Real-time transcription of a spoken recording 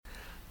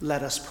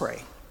Let us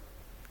pray.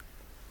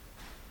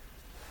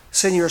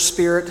 Send your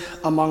Spirit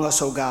among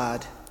us, O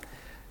God,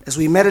 as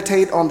we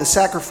meditate on the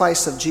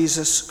sacrifice of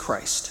Jesus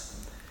Christ.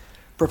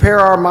 Prepare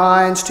our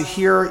minds to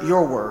hear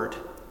your word.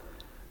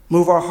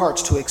 Move our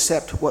hearts to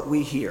accept what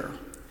we hear.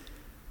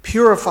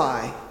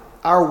 Purify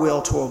our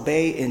will to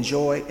obey in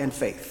joy and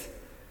faith.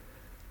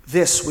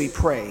 This we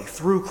pray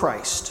through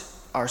Christ,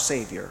 our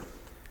Savior.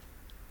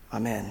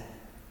 Amen.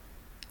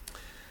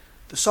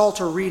 The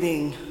Psalter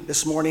reading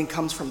this morning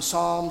comes from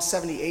Psalm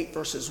 78,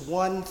 verses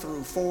 1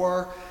 through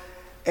 4,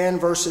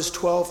 and verses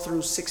 12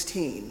 through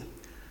 16.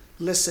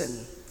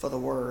 Listen for the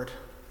word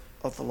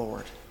of the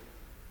Lord.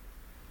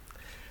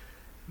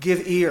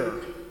 Give ear,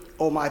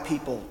 O my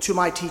people, to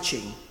my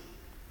teaching.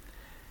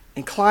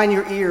 Incline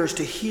your ears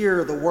to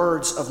hear the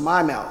words of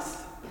my mouth.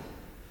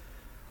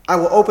 I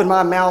will open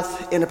my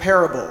mouth in a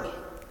parable.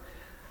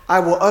 I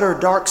will utter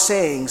dark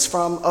sayings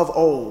from of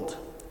old,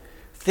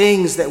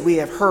 things that we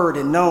have heard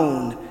and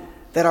known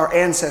that our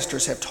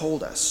ancestors have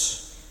told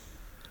us.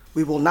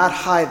 We will not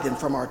hide them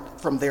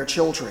from their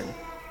children.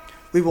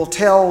 We will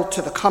tell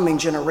to the coming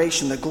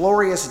generation the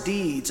glorious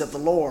deeds of the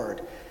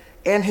Lord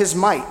and his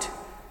might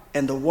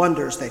and the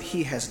wonders that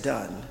he has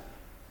done.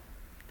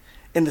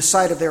 In the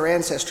sight of their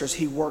ancestors,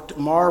 he worked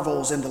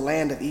marvels in the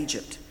land of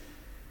Egypt,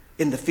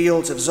 in the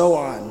fields of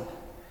Zoan.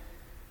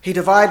 He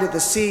divided the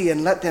sea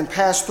and let them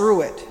pass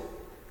through it,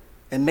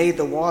 and made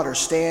the water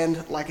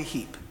stand like a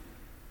heap.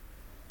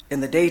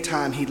 In the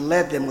daytime, he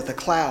led them with a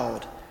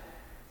cloud,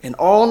 and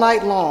all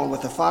night long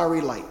with a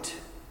fiery light.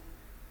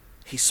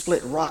 He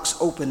split rocks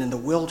open in the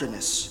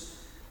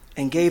wilderness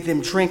and gave them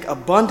drink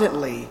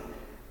abundantly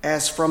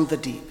as from the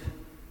deep.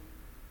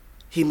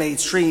 He made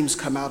streams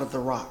come out of the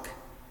rock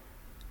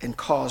and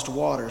caused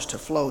waters to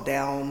flow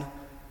down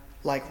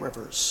like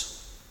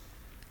rivers.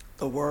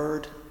 The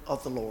word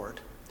of the Lord.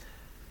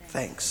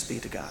 Thanks be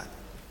to God.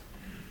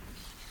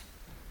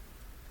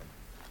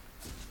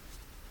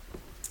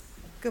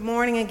 Good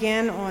morning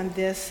again on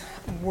this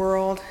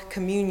World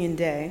Communion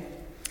Day.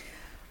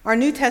 Our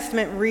New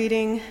Testament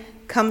reading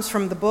comes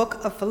from the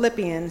book of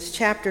Philippians,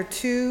 chapter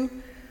 2,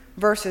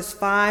 verses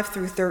 5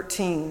 through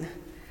 13.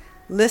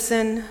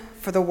 Listen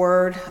for the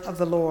word of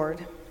the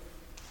Lord.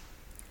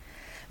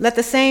 Let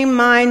the same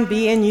mind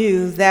be in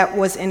you that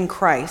was in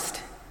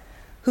Christ,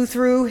 who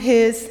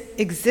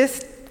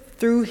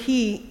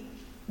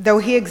though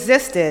he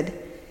existed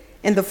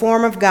in the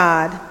form of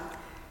God,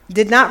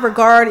 did not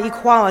regard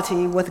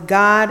equality with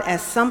God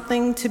as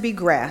something to be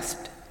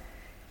grasped,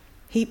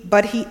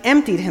 but he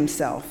emptied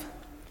himself,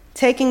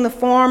 taking the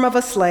form of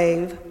a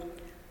slave,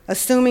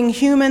 assuming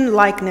human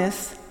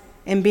likeness,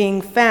 and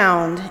being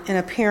found in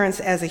appearance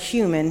as a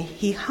human,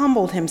 he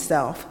humbled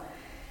himself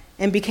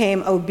and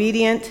became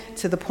obedient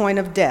to the point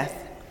of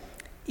death,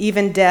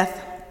 even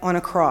death on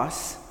a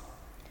cross.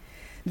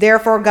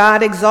 Therefore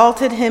God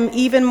exalted him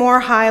even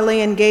more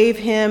highly and gave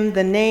him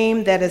the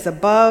name that is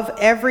above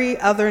every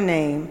other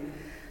name,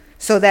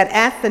 so that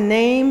at the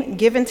name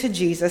given to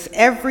Jesus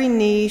every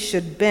knee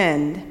should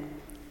bend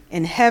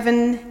in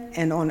heaven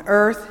and on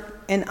earth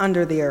and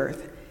under the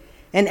earth,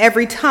 and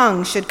every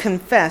tongue should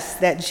confess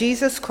that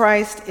Jesus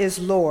Christ is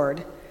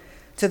Lord,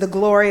 to the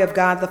glory of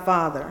God the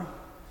Father.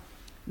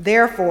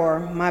 Therefore,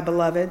 my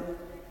beloved,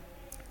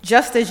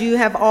 just as you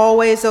have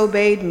always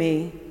obeyed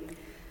me,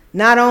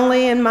 not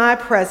only in my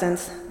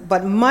presence,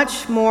 but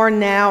much more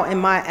now in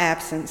my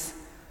absence,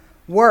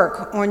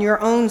 work on your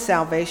own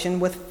salvation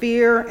with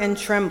fear and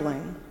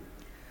trembling.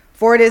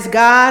 For it is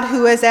God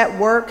who is at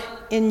work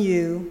in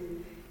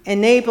you,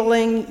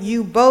 enabling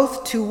you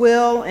both to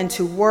will and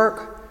to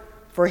work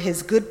for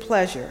his good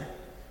pleasure.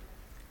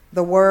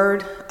 The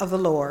word of the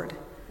Lord.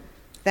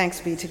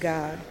 Thanks be to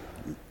God.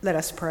 Let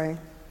us pray.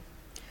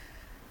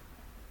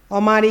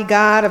 Almighty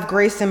God of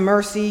grace and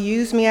mercy,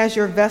 use me as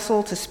your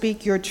vessel to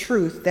speak your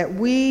truth, that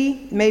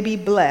we may be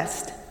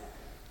blessed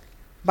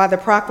by the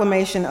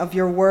proclamation of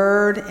your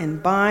word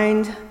and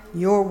bind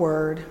your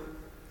word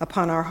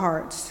upon our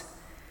hearts.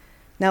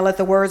 Now let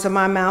the words of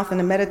my mouth and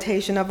the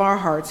meditation of our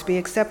hearts be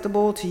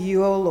acceptable to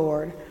you, O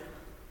Lord,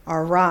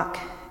 our rock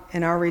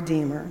and our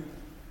Redeemer.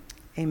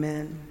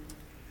 Amen.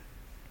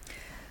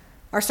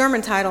 Our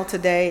sermon title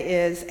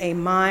today is A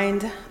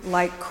Mind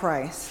Like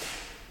Christ.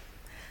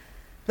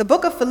 The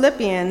book of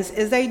Philippians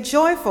is a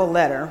joyful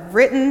letter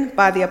written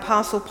by the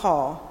Apostle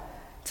Paul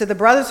to the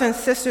brothers and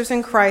sisters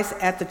in Christ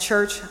at the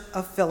church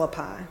of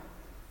Philippi.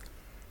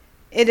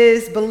 It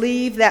is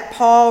believed that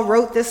Paul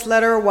wrote this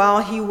letter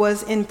while he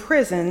was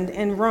imprisoned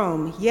in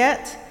Rome,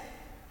 yet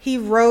he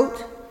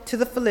wrote to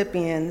the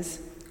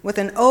Philippians with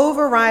an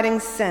overriding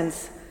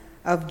sense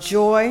of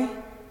joy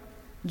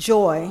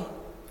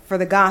for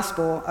the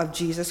gospel of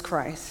Jesus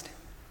Christ.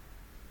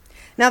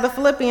 Now, the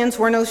Philippians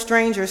were no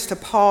strangers to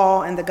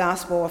Paul and the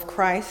gospel of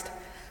Christ.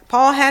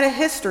 Paul had a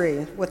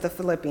history with the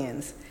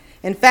Philippians.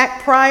 In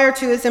fact, prior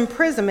to his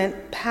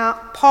imprisonment,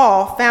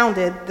 Paul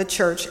founded the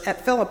church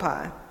at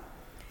Philippi.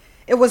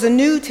 It was a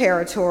new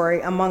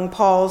territory among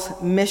Paul's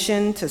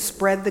mission to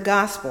spread the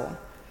gospel.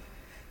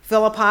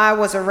 Philippi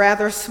was a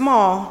rather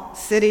small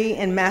city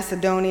in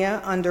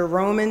Macedonia under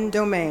Roman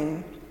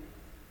domain.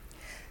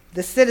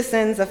 The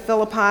citizens of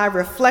Philippi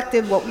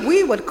reflected what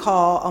we would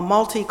call a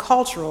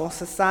multicultural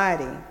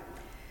society.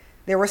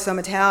 There were some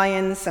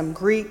Italians, some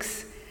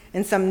Greeks,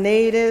 and some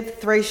native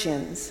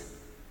Thracians.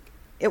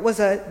 It was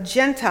a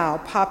Gentile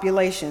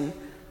population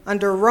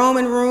under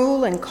Roman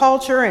rule and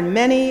culture, and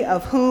many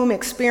of whom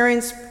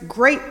experienced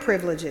great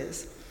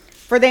privileges,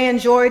 for they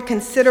enjoyed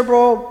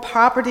considerable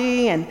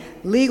property and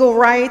legal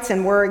rights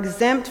and were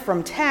exempt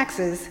from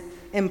taxes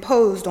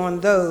imposed on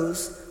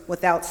those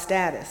without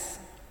status.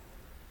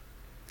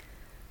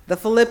 The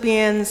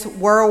Philippians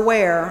were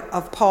aware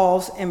of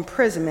Paul's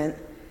imprisonment,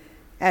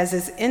 as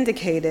is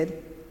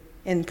indicated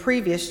in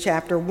previous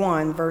chapter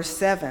 1, verse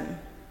 7.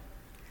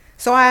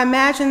 So I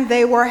imagine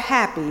they were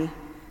happy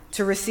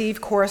to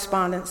receive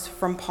correspondence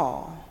from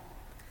Paul.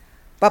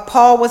 But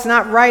Paul was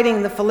not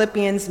writing the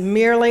Philippians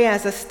merely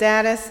as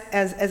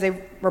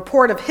a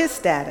report of his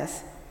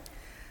status,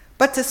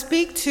 but to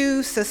speak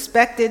to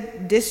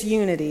suspected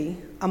disunity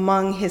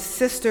among his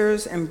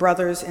sisters and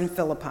brothers in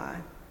Philippi.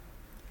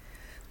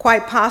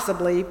 Quite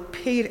possibly,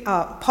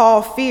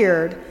 Paul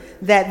feared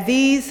that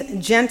these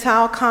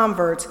Gentile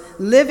converts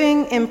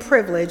living in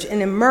privilege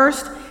and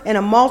immersed in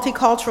a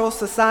multicultural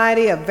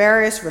society of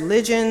various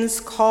religions,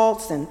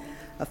 cults, and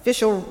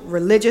official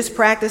religious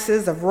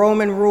practices of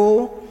Roman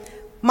rule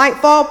might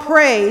fall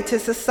prey to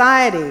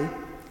society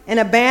and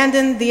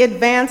abandon the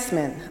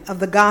advancement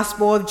of the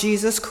gospel of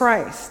Jesus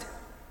Christ.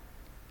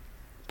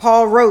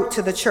 Paul wrote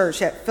to the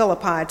church at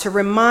Philippi to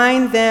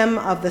remind them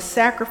of the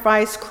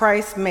sacrifice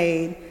Christ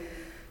made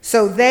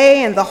so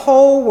they and the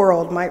whole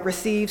world might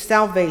receive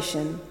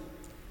salvation,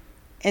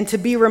 and to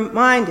be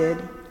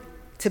reminded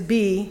to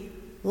be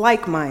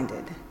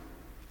like-minded,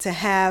 to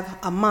have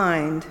a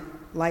mind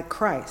like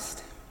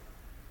Christ.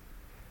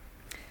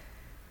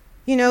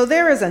 You know,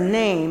 there is a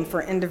name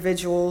for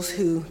individuals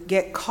who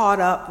get caught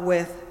up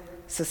with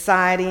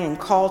society and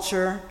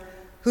culture,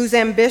 whose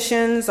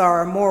ambitions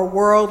are more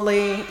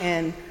worldly,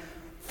 and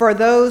for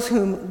those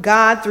whom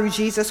God, through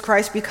Jesus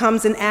Christ,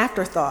 becomes an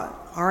afterthought,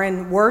 or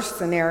in worse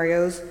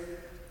scenarios,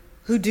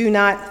 who do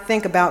not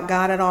think about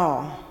God at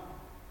all.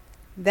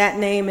 That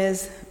name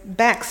is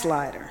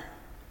backslider.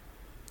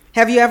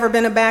 Have you ever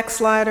been a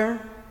backslider?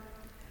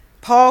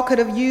 Paul could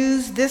have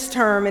used this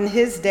term in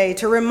his day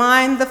to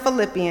remind the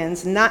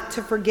Philippians not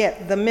to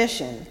forget the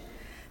mission,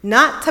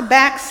 not to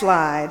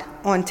backslide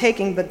on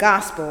taking the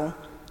gospel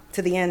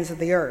to the ends of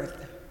the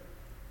earth.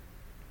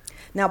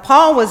 Now,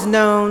 Paul was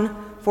known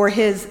for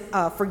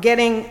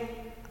getting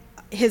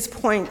his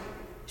point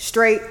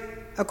straight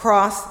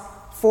across,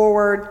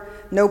 forward,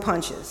 no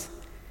punches.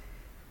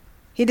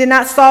 He did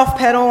not soft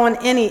pedal on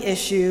any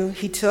issue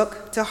he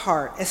took to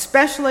heart,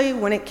 especially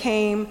when it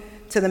came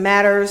to the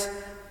matters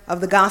of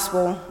the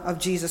gospel of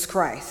Jesus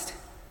Christ.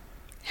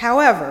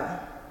 However,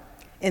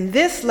 in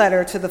this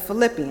letter to the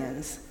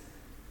Philippians,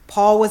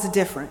 Paul was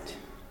different.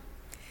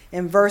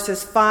 In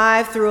verses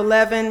 5 through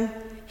 11,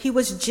 he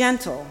was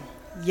gentle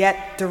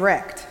yet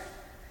direct.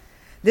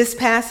 This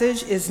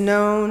passage is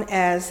known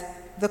as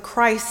the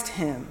Christ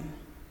hymn.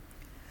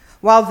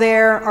 While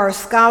there are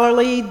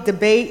scholarly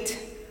debate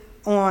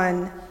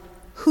on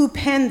who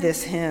penned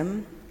this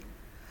hymn,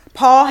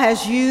 Paul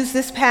has used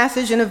this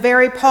passage in a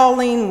very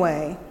Pauline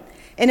way,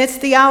 and its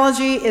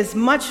theology is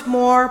much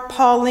more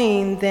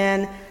Pauline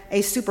than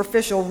a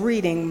superficial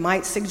reading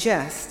might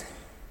suggest.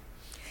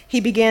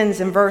 He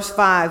begins in verse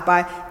 5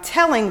 by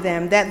telling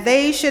them that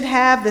they should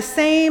have the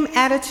same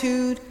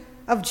attitude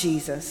of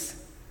Jesus.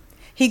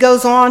 He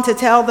goes on to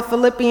tell the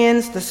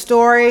Philippians the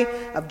story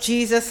of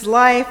Jesus'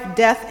 life,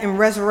 death, and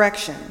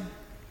resurrection.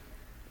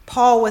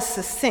 Paul was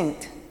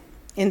succinct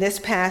in this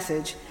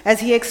passage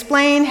as he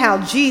explained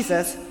how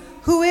Jesus,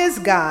 who is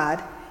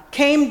God,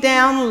 came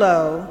down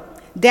low,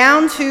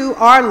 down to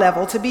our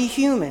level to be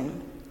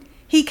human.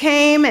 He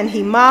came and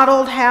he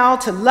modeled how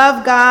to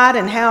love God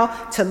and how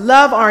to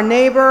love our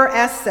neighbor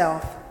as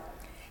self.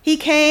 He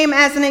came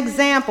as an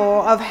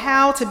example of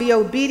how to be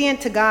obedient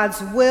to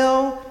God's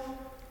will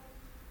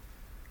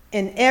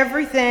in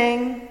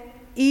everything,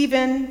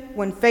 even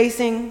when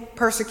facing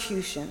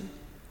persecution.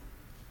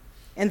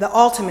 And the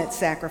ultimate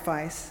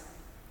sacrifice,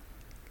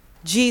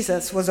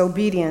 Jesus was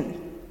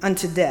obedient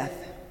unto death.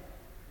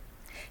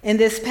 In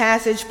this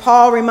passage,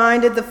 Paul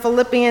reminded the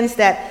Philippians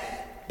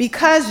that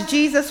because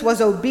Jesus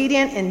was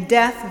obedient in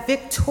death,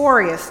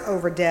 victorious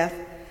over death,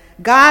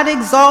 God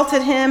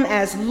exalted him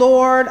as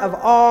Lord of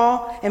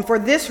all, and for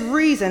this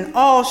reason,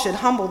 all should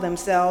humble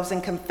themselves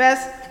and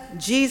confess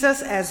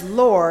Jesus as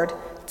Lord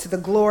to the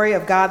glory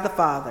of God the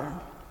Father.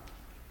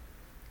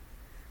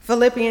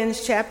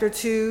 Philippians chapter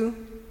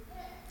 2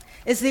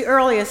 is the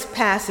earliest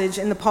passage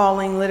in the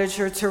Pauline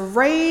literature to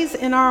raise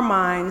in our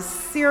minds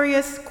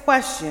serious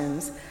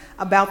questions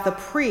about the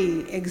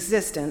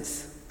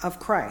pre-existence of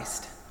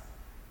Christ.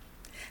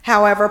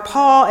 However,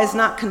 Paul is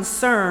not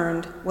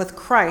concerned with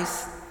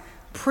Christ's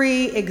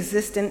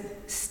pre-existent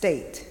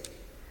state,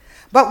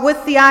 but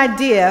with the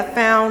idea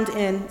found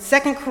in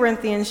 2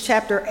 Corinthians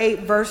chapter 8,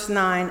 verse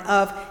 9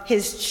 of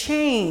his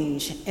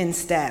change in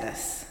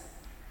status.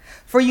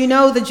 For you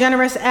know the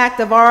generous act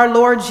of our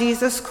Lord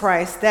Jesus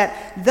Christ,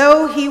 that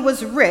though he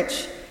was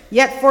rich,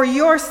 yet for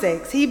your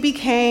sakes he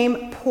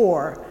became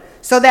poor,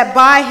 so that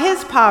by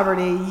his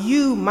poverty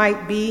you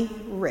might be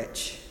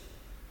rich.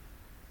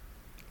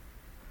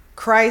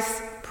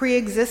 Christ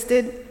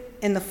pre-existed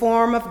in the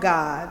form of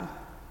God.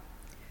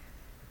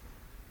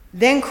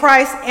 Then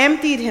Christ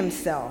emptied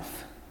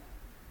himself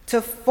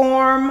to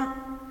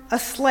form a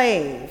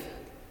slave,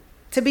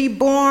 to be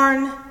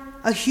born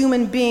a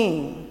human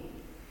being,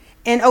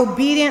 and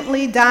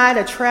obediently died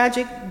a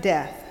tragic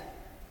death.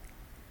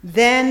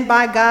 Then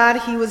by God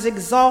he was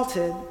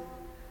exalted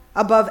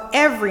above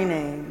every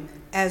name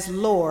as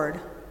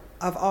Lord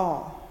of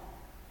all.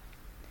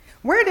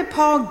 Where did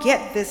Paul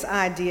get this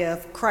idea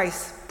of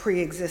Christ's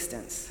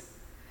preexistence?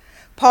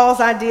 Paul's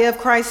idea of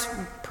Christ's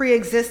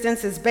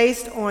preexistence is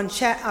based on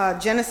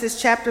Genesis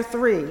chapter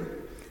 3,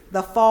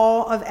 the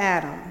fall of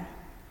Adam.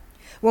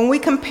 When we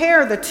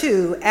compare the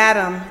two,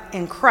 Adam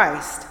and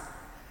Christ,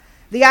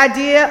 the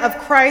idea of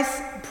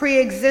Christ's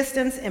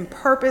preexistence and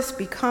purpose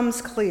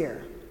becomes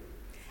clear.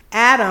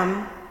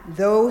 Adam,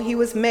 though he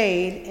was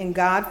made in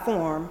God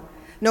form,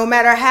 no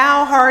matter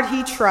how hard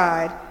he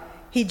tried,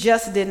 he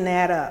just didn't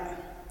add up.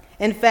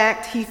 In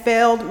fact, he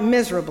failed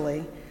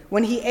miserably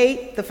when he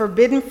ate the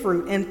forbidden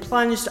fruit and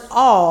plunged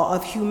all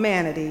of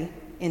humanity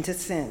into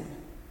sin.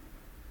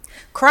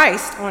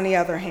 Christ, on the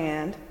other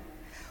hand,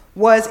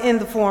 was in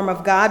the form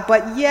of God,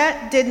 but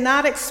yet did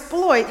not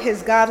exploit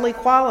his godly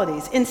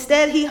qualities.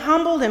 Instead, he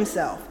humbled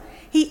himself.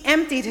 He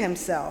emptied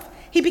himself.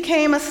 He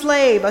became a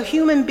slave, a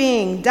human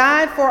being,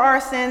 died for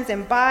our sins,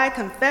 and by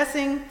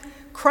confessing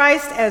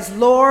Christ as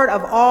Lord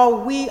of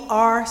all, we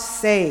are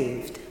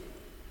saved.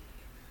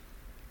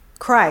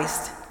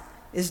 Christ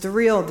is the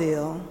real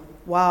deal,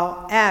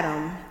 while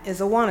Adam is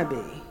a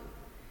wannabe.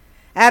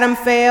 Adam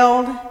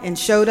failed and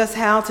showed us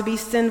how to be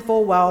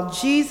sinful, while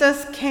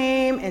Jesus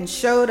came and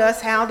showed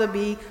us how to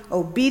be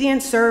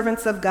obedient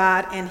servants of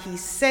God, and he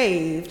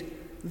saved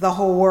the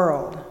whole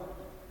world.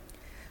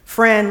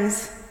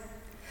 Friends,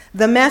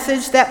 the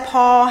message that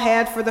Paul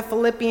had for the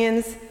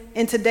Philippians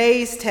in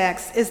today's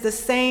text is the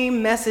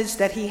same message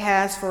that he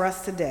has for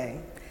us today.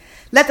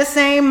 Let the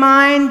same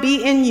mind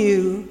be in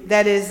you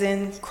that is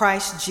in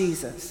Christ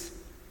Jesus.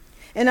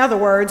 In other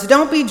words,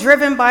 don't be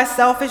driven by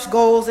selfish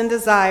goals and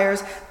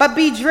desires, but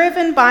be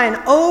driven by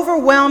an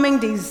overwhelming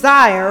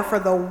desire for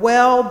the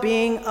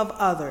well-being of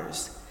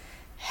others.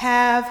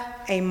 Have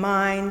a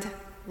mind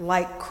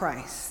like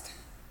Christ.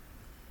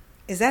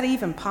 Is that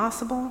even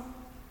possible,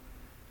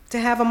 to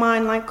have a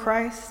mind like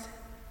Christ?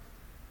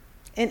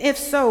 And if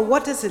so,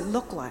 what does it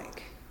look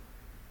like?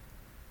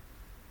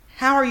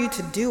 How are you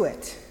to do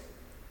it?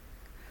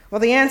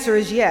 Well, the answer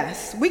is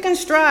yes. We can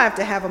strive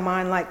to have a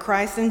mind like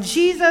Christ, and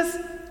Jesus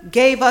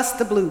gave us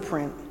the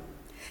blueprint.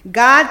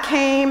 God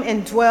came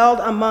and dwelled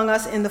among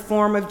us in the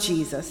form of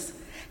Jesus.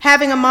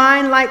 Having a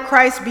mind like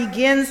Christ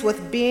begins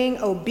with being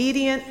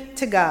obedient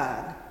to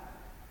God.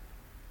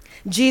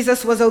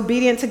 Jesus was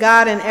obedient to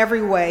God in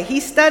every way. He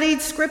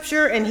studied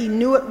Scripture and he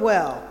knew it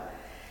well.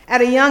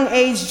 At a young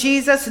age,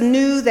 Jesus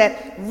knew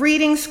that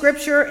reading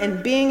Scripture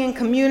and being in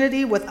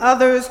community with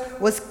others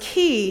was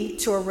key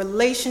to a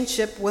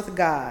relationship with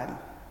God.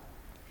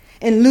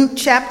 In Luke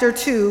chapter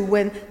 2,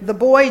 when the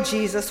boy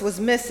Jesus was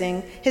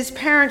missing, his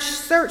parents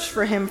searched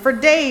for him for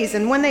days,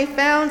 and when they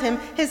found him,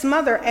 his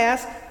mother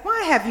asked,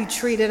 "Why have you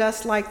treated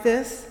us like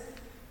this?"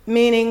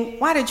 Meaning,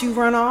 why did you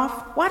run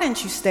off? Why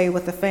didn't you stay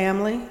with the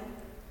family?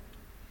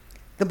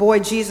 The boy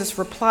Jesus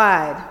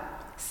replied,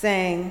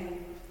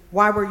 saying,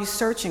 "Why were you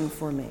searching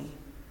for me?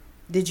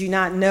 Did you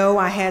not know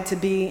I had to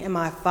be in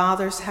my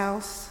Father's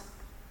house?"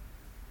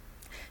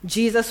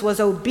 Jesus was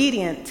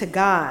obedient to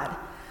God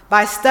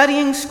by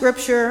studying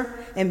Scripture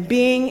and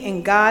being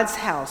in God's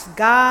house,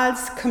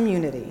 God's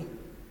community.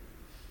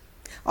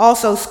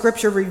 Also,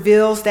 Scripture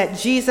reveals that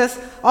Jesus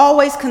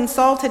always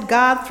consulted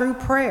God through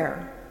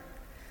prayer.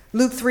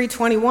 Luke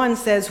 3:21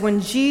 says,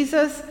 when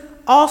Jesus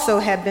also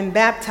had been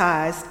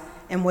baptized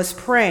and was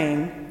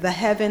praying, the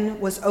heaven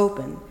was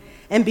opened.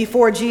 And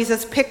before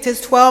Jesus picked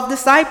his 12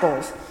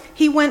 disciples,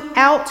 he went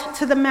out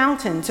to the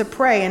mountain to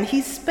pray, and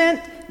he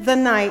spent the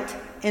night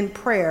in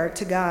prayer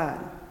to God.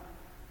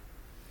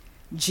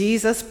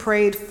 Jesus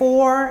prayed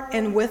for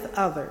and with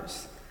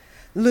others.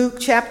 Luke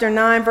chapter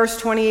 9, verse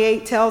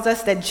 28 tells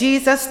us that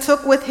Jesus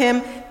took with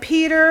him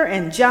Peter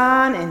and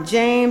John and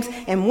James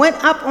and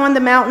went up on the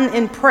mountain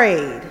and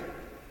prayed.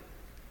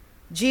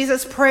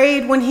 Jesus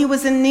prayed when he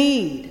was in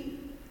need.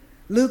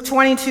 Luke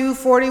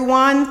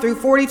 22:41 through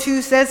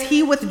 42 says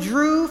he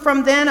withdrew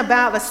from them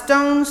about a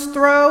stone's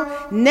throw,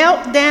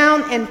 knelt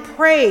down and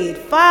prayed,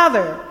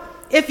 "Father,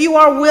 if you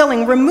are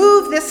willing,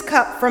 remove this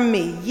cup from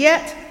me,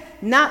 yet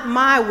not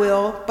my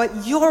will,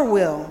 but your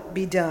will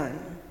be done."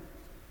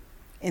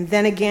 And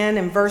then again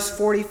in verse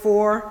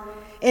 44,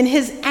 in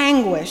his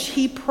anguish,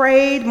 he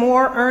prayed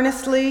more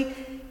earnestly,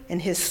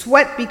 and his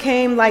sweat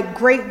became like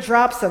great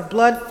drops of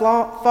blood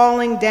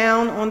falling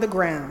down on the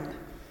ground.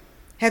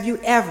 Have you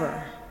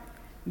ever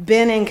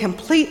been in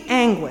complete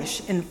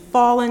anguish and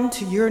fallen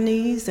to your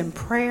knees in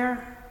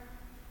prayer?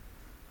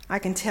 I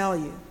can tell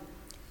you,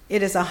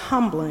 it is a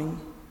humbling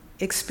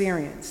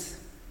experience.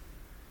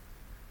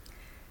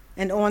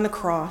 And on the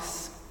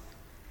cross,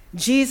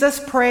 Jesus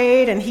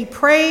prayed, and he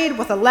prayed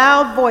with a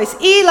loud voice,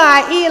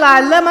 Eli,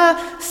 Eli,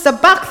 lema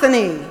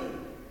sabachthani.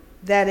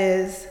 That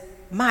is,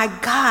 my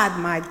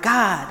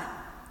God,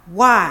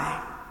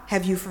 why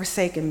have you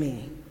forsaken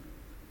me?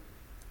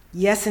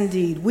 Yes,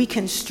 indeed, we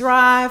can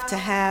strive to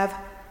have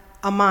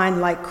a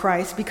mind like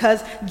Christ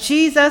because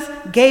Jesus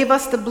gave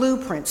us the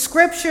blueprint: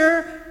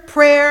 Scripture,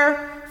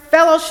 prayer,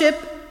 fellowship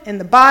in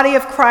the body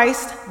of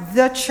Christ,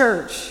 the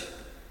church.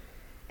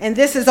 And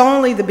this is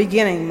only the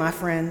beginning, my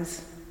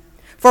friends.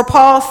 For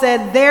Paul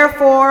said,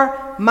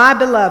 therefore, my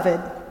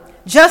beloved,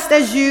 just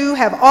as you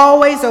have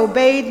always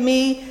obeyed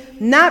me,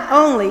 not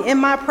only in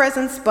my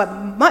presence, but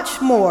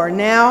much more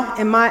now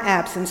in my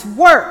absence,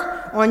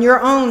 work on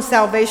your own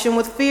salvation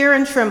with fear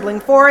and trembling,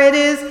 for it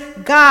is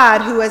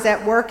God who is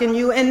at work in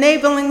you,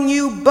 enabling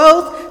you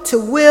both to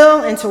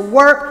will and to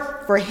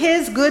work for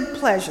his good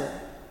pleasure.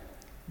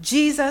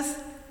 Jesus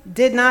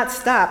did not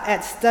stop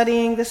at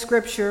studying the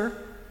scripture,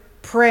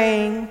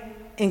 praying,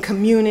 and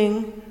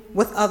communing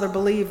with other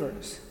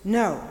believers.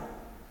 No,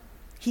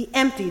 he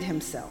emptied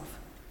himself.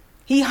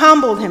 He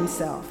humbled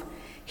himself.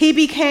 He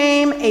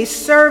became a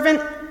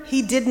servant.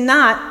 He did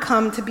not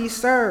come to be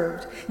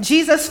served.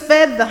 Jesus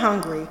fed the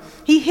hungry.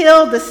 He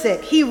healed the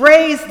sick. He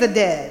raised the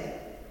dead.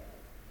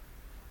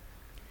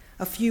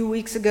 A few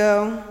weeks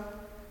ago,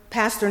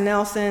 Pastor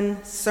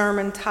Nelson's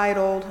sermon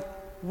titled,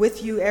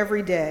 With You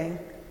Every Day,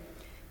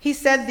 he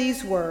said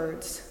these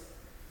words: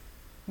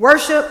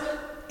 worship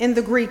in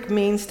the Greek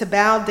means to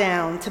bow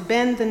down, to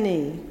bend the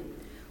knee.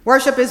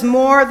 Worship is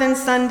more than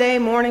Sunday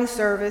morning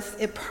service.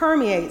 It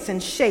permeates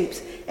and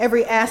shapes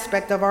every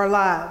aspect of our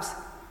lives.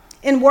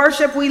 In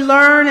worship, we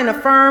learn and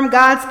affirm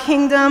God's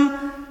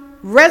kingdom.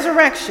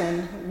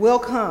 Resurrection will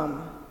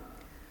come.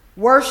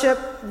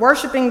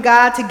 Worshiping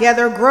God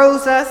together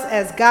grows us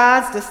as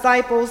God's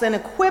disciples and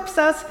equips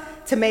us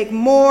to make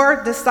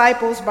more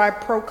disciples by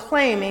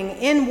proclaiming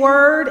in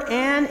word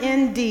and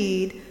in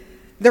deed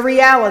the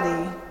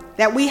reality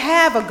that we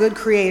have a good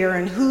Creator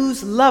in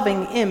whose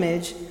loving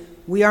image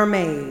we are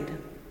made.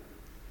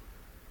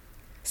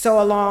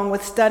 So along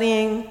with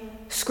studying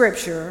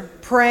Scripture,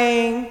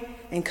 praying,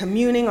 and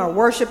communing or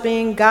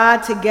worshiping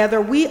God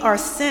together, we are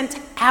sent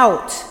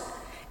out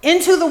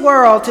into the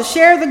world to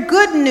share the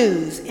good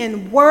news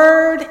in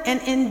word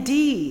and in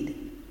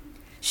deed.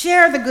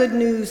 Share the good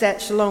news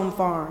at Shalom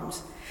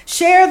Farms.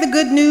 Share the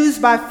good news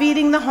by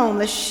feeding the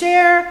homeless.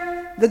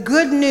 Share the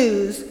good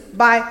news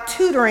by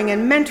tutoring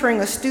and mentoring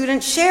a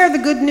student. Share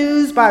the good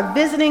news by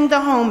visiting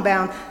the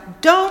homebound.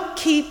 Don't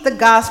keep the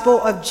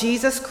gospel of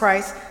Jesus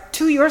Christ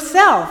to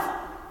yourself.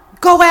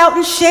 Go out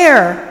and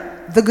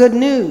share the good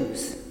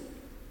news.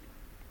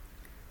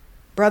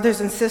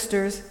 Brothers and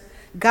sisters,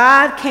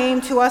 God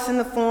came to us in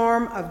the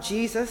form of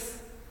Jesus,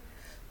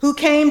 who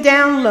came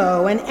down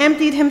low and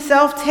emptied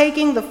himself,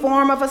 taking the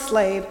form of a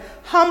slave,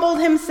 humbled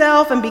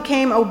himself and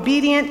became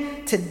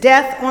obedient to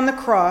death on the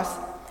cross.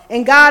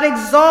 And God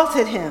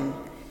exalted him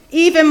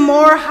even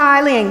more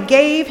highly and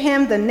gave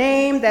him the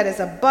name that is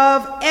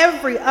above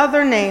every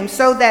other name,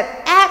 so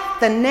that at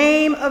the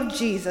name of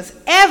Jesus,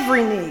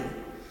 every knee,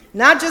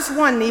 not just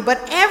one knee,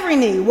 but every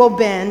knee will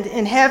bend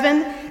in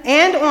heaven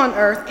and on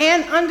earth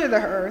and under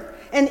the earth,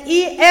 and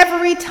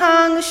every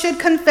tongue should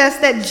confess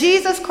that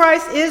Jesus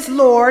Christ is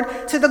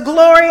Lord, to the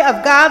glory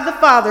of God the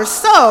Father.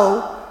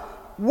 So,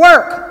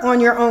 work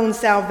on your own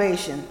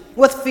salvation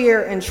with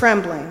fear and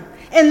trembling,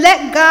 and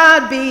let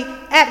God be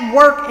at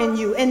work in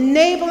you,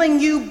 enabling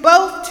you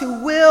both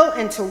to will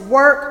and to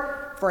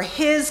work for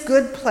his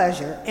good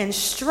pleasure, and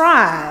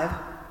strive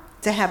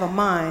to have a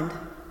mind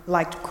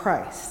like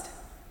Christ.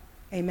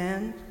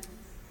 Amen.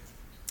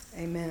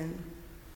 Amen.